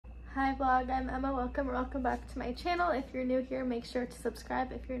Hi vlog, I'm Emma. Welcome back to my channel. If you're new here, make sure to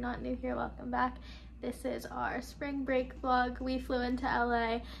subscribe. If you're not new here, welcome back. This is our spring break vlog. We flew into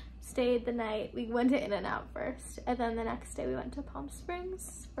LA, stayed the night. We went to In-N-Out first, and then the next day we went to Palm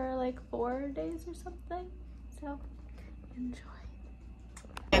Springs for like 4 days or something. So enjoy.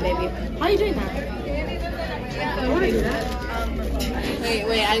 Yeah, baby. How are you doing that?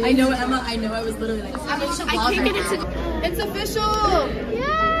 Wait. I know Emma. I know I was literally like, I can't get it to. It's official.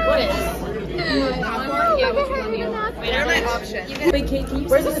 Yeah. What is? Yeah, Wait, are my options? Wait, Kate, can you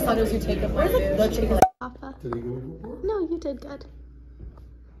where's the photos you take of the chicken? Papa. Did he go before? No, you did good.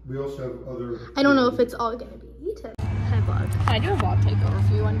 We also have other. I don't know if it's all gonna be eaten. Hi vlog. Can I do a vlog takeover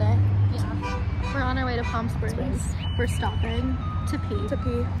for you one day? Yeah. We're on our way to Palm Springs. We're stopping to pee.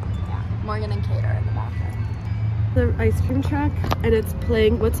 Yeah. Morgan and Kate are in the bathroom. The ice cream truck, and it's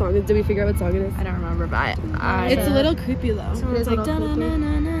playing. What song? Did we figure out what song it is? I don't remember, but It's a little creepy though. It is It's like a little creepy.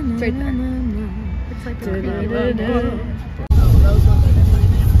 it's right there. It's like a creepy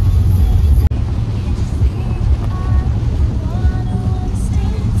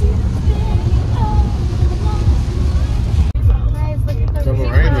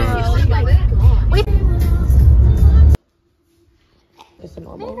Just a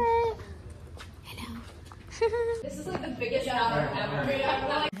normal. this is like the biggest shower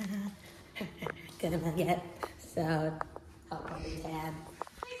ever. Gonna get so tab.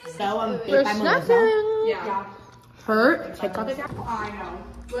 So We're snacking. Yeah. Her TikTok account. I know.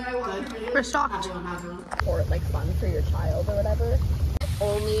 But I want We're shocked. or like fun for your child or whatever.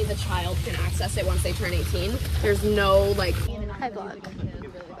 Only the child can access it once they turn 18. There's no like. Hi vlog.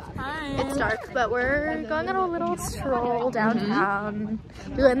 It's dark, but we're going on a little stroll downtown.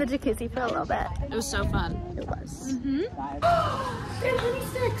 We went in the jacuzzi for a little bit. It was so fun. It was.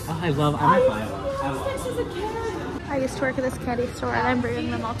 I love Iowa. I used to work at this candy store, and I'm bringing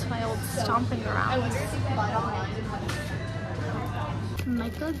them all to my old stomping grounds.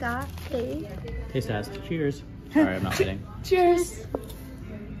 Michael got cake. Hey, Sass. Cheers. Sorry, I'm not kidding. Cheers.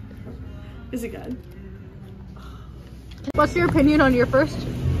 Is it good? What's your opinion on your first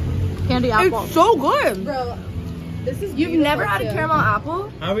candy apple? It's so good. Bro, this is You've never had a caramel apple?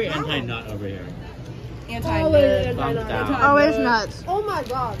 How are we anti-nut over here? anti. Thumbs down. Always nuts. Oh my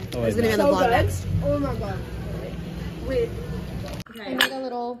god. Always It's gonna be on nuts. the vlog next. Oh my god. Wait. I made a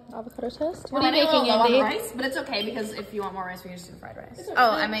little avocado toast. We're What are you making, low on Andy? rice, but it's okay because if you want more rice, we can just do fried rice.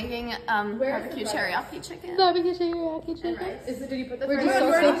 Oh, I'm making barbecue teriyaki chicken. Barbecue teriyaki chicken. Did you put the We're just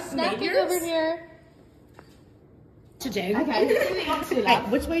also snacking over here. Today. Okay.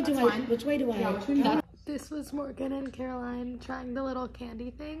 Which way do I? This was Morgan and Caroline trying the little candy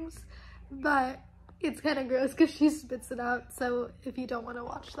things, but it's kind of gross because she spits it out. So if you don't want to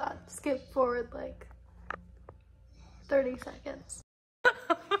watch that, skip forward like 30 seconds.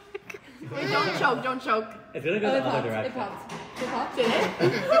 Wait, don't choke, don't choke. It's gonna go the other direction. Did it?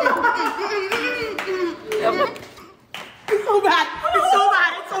 It's so bad. It's so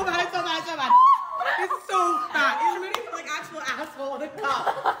bad. It's so bad. It's so bad. It's so bad. It's so bad. It's made me feel like actual asshole in a cup.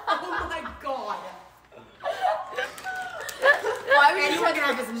 Oh my god. Why would you Anyone can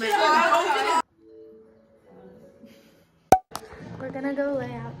have this in my We're gonna go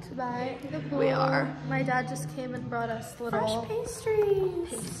lay out to buy the pool. We are. My dad just came and brought us little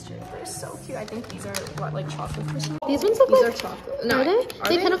pastries. They're so cute. I think these are what, like chocolate cushions? These ones look These like are chocolate. No, Are they?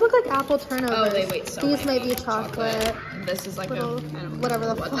 They kind of look like apple turnovers. Oh, they wait. So These might be chocolate. This is like Little, a I don't know whatever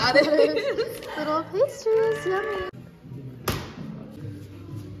the what fuck that is. is. Little pastries, yummy.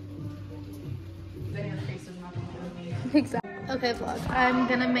 Exactly. Okay, vlog. I'm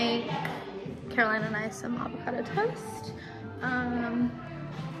gonna make Caroline and I some avocado toast. And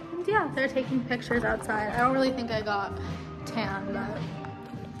yeah, they're taking pictures outside. I don't really think I got tan, but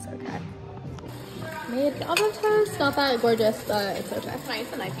it's okay. Made avocado toast. Not that gorgeous, but it's okay.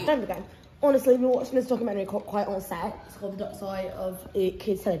 Nice and I Again. Honestly, we've been watching this documentary quite on set. It's called The Dark Side of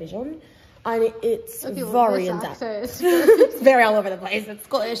Kids Television, and it's very in depth. It's very all over the place. It's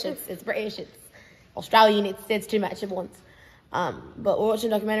Scottish, it's British, it's Australian. It's too much at once. But we're watching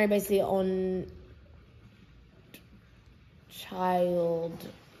a documentary basically on child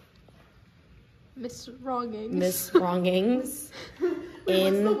miswrongings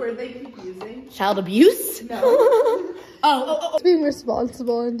in What's the word they keep using? child abuse. No. Being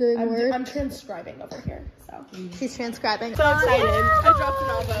responsible and doing work. I'm transcribing over here, so. She's transcribing. So excited. Yeah. I dropped an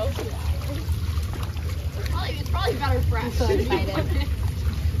elbow. It's probably better fresh. So excited.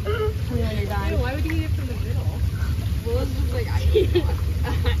 Why would you eat it from the middle? Well, it's just like I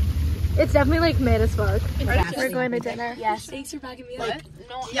It's definitely like mid as fuck. It's We're going to dinner. Yes. Thanks for bagging me Like, up.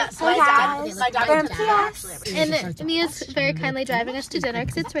 no, yes. Hi, guys. My dad We're was in bad, PS. actually. And Mia's very kindly driving us to dinner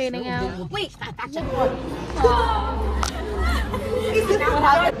because it's raining out. Wait, back to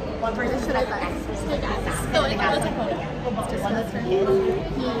One person should I buy? I'm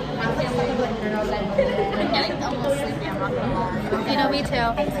getting almost sleepy, I'm not gonna lie. You know, me too.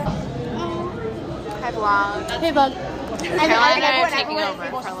 Hi, vlog. Hey, bug. Caroline and I are taking over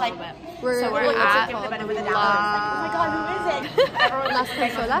for a little bit. We're We're at Oh my god, who is it? Las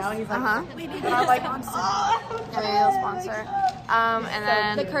Personas. Ariel sponsor. And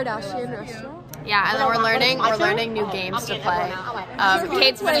then The Kardashian restaurant. yeah, and then we're learning new games to play.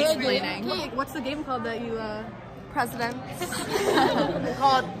 Kate's been explaining. Hey, what's the game called that you, President? It's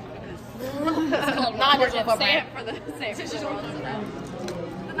called non-digital footprint.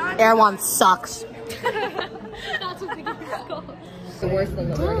 Air One sucks. That's what the game is called. Worse than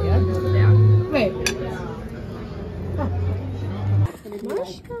the yeah. Wait.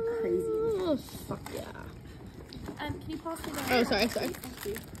 Oh, fuck yeah. Can you pause me there? Oh, sorry.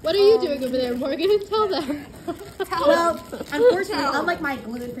 What are you doing over there, Morgan? Tell them. Well, unfortunately, unlike my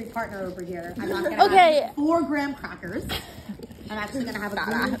gluten-free partner over here, I'm not gonna have 4 graham crackers. I'm actually gonna have a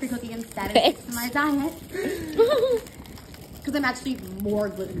gluten-free cookie instead of my diet. Because I'm actually more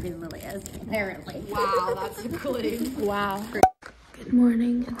gluten-free than Lily is, apparently. Wow, that's good. Wow. Good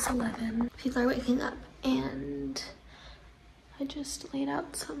morning. It's 11. People are waking up, and I just laid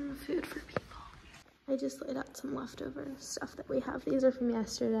out some food for people. I just laid out some leftover stuff that we have. These are from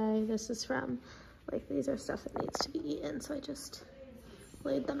yesterday. This is from, like, these are stuff that needs to be eaten, so I just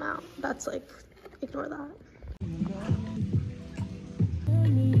laid them out. That's, like, ignore that.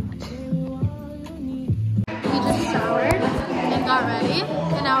 We just showered and got ready,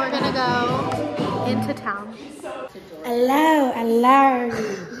 and now we're gonna go into town. Hello,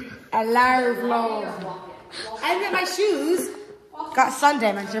 vlog. I didn't get my shoes. Got sun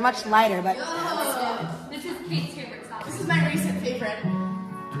damage. They're much lighter, but This is Kate's favorite style. This is my recent favorite.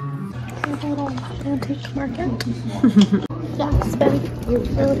 Vintage market. Jackson. We're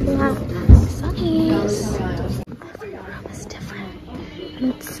looking at Sunny's. Every room is different,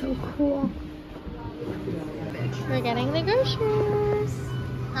 and it's so cool. We're getting the groceries.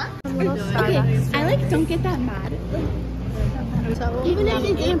 Huh? Okay, I don't get that mad. So, Even if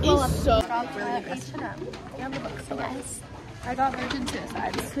it didn't blow up. so really H&M. You have the books, so guys. I got Virgin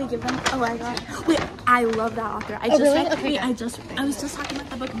Suicides. We give them. Oh, I got. Wait, I love that author. I just really? read. Okay, wait, I was just talking about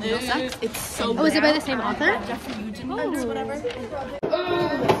the book Middlesex. It's so. Oh, is it by the same author? Jeffrey Eugene whatever. over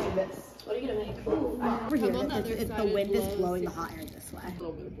here, the wind is blowing the hot air this way.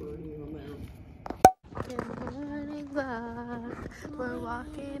 Good morning, vlog. We're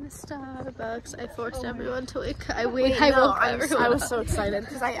walking to Starbucks. I forced everyone to wake. I woke everyone. I was so excited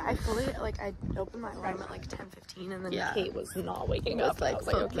because I fully I opened my alarm at like 10:15 and then Yeah. Kate was not waking up. I was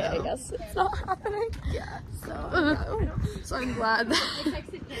like, okay, I guess it's not happening. Yeah. So I'm glad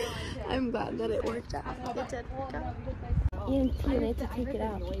that it worked out. It did work out. You need to take it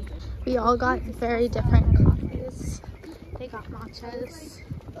out. We all got very different coffees. They got matchas.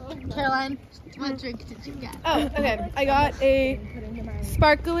 Caroline, what drink did you get? Oh, okay. I got a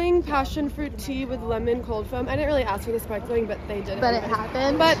sparkling passion fruit tea with lemon cold foam. I didn't really ask for the sparkling, but they did it. But it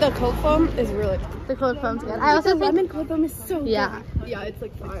happened. But the cold foam is really good. The cold foam's good. I also think Lemon cold foam is so yeah. Yeah, it's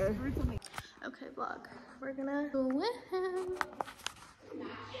like fire. Okay, vlog. We're gonna swim.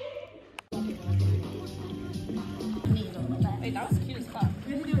 Wait, that was cute as fuck.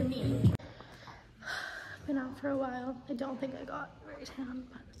 Been out for a while. I don't think I got very tan,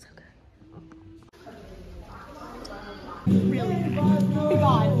 but it's okay.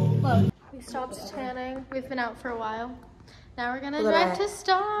 We stopped tanning. We've been out for a while. Now we're gonna drive to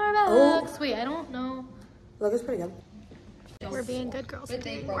Starbucks. Wait, I don't know. Look, it's pretty good. We're being good girls. But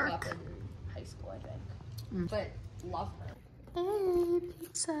they It broke work. up in high school, I think. But love her. Hey,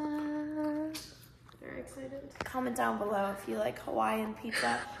 pizza. Very excited. Comment down below if you like Hawaiian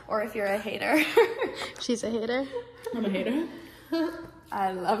pizza or if you're a hater. She's a hater. I'm a hater.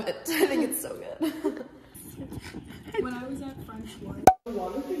 I love it. I think it's so good. When I was at French Wine.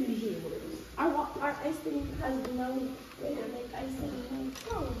 Our ice cream has no way to make ice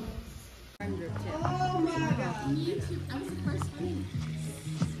cream.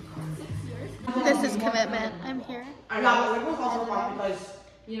 This is commitment. I'm here. I know, it was also fun because,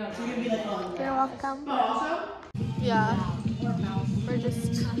 you know, she could be like, You're welcome. but also, Yeah. We're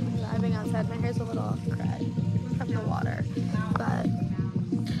just driving outside. My hair's a little cray from the water, but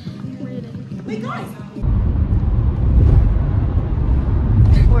reading. wait, guys.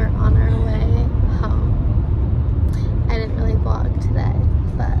 We're on our way home. I didn't really vlog today,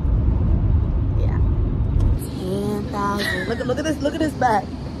 but yeah. bag.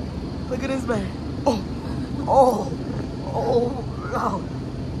 Look at this bag. Oh, oh, oh, oh,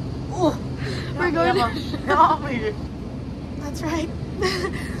 oh. We're going to... Help me. That's right.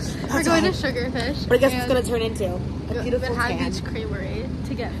 We're going to Sugarfish. What I guess it's gonna turn into a beautiful Manhattan tan. Beach Creamery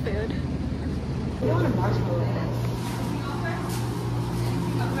to get food.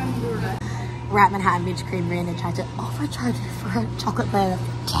 We're at Manhattan Beach Creamery and they tried to overcharge me for a chocolate bar of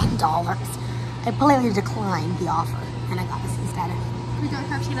 $10. I politely declined the offer and I got this instead. We got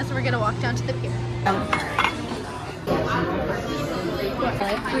cappuccinos, so we're gonna walk down to the pier.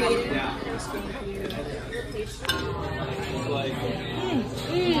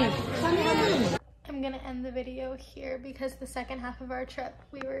 I'm gonna end the video here because the second half of our trip,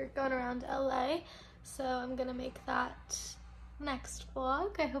 we were going around LA, so I'm gonna make that next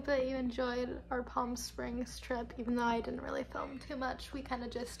vlog. I hope that you enjoyed our Palm Springs trip, even though I didn't really film too much. We kind of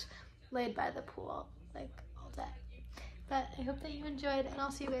just laid by the pool like all day. But I hope that you enjoyed, and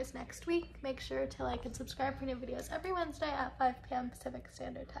I'll see you guys next week. Make sure to like and subscribe for new videos every Wednesday at 5 p.m. Pacific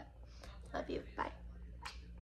Standard Time.